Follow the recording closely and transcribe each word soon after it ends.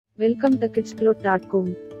Welcome to kidsplot.com.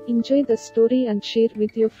 Enjoy the story and share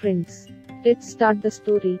with your friends. Let's start the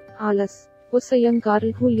story. Alice was a young girl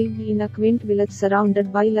who lived in a quaint village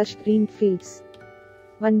surrounded by lush green fields.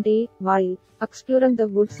 One day, while exploring the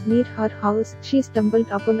woods near her house, she stumbled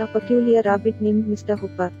upon a peculiar rabbit named Mr.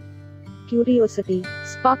 Hooper. Curiosity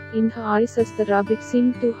sparked in her eyes as the rabbit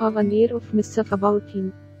seemed to have an air of mischief about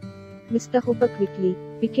him. Mr. Hooper quickly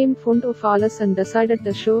became fond of Alice and decided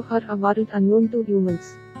to show her a world unknown to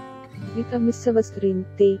humans. With a mischievous grin,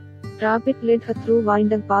 the rabbit led her through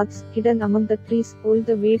winding paths hidden among the trees all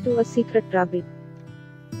the way to a secret rabbit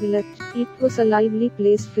village. It was a lively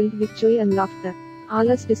place filled with joy and laughter.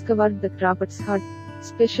 Alice discovered that rabbits had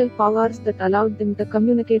special powers that allowed them to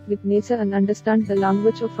communicate with nature and understand the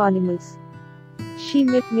language of animals. She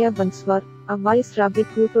met Mia Bunsworth, a wise rabbit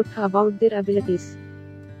who taught her about their abilities.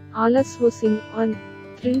 Alice was in awe,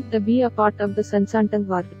 thrilled to be a part of the enchanting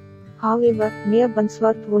world. However, Mia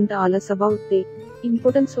Bunsworth warned Alice about the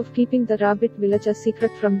importance of keeping the rabbit village a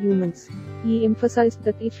secret from humans. He emphasized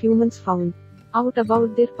that if humans found out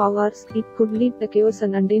about their powers, it could lead to chaos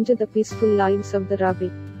and endanger the peaceful lives of the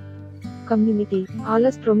rabbit community.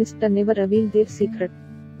 Alice promised to never reveal their secret.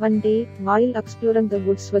 One day, while exploring the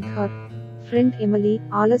woods with her friend Emily,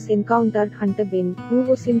 Alice encountered Hunter Ben, who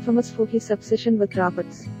was infamous for his obsession with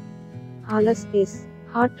rabbits. Alice's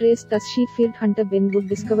heart raced as she feared Hunter Ben would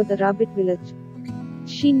discover the rabbit village.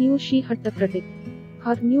 She knew she had to protect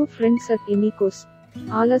her new friends at any cost.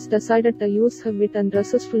 Alice decided to use her wit and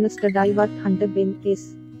resourcefulness to divert Hunter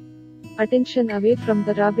Ben's attention away from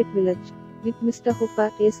the rabbit village. With Mr.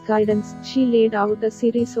 Hooper's guidance, she laid out a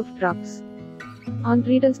series of traps and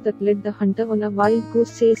riddles that led the hunter on a wild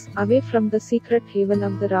goose chase away from the secret haven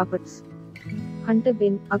of the rabbits. Hunter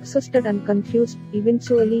Ben, exhausted and confused,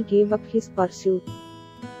 eventually gave up his pursuit.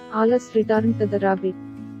 Alice returned to the rabbit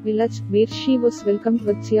village, where she was welcomed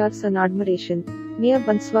with cheers and admiration. Mia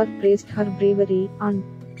Bunsworth praised her bravery, and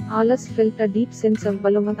Alice felt a deep sense of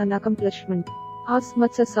belonging and accomplishment. As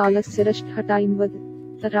much as Alice cherished her time with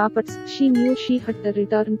the rabbits, she knew she had to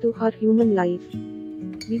return to her human life.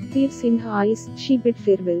 With tears in her eyes, she bid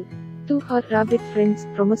farewell to her rabbit friends,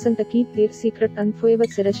 promising to keep their secret and forever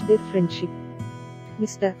cherish their friendship.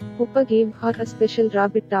 Mr. Hooper gave her a special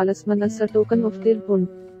rabbit talisman as a token of their bond.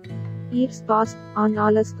 Years passed, and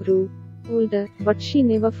Alice grew older, but she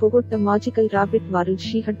never forgot the magical rabbit world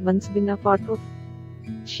she had once been a part of.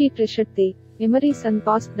 She treasured the memories and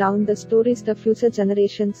passed down the stories to future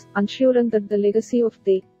generations, ensuring that the legacy of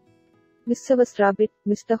the mischievous rabbit,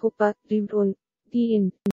 Mr. Hooper, lived on. The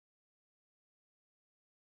end.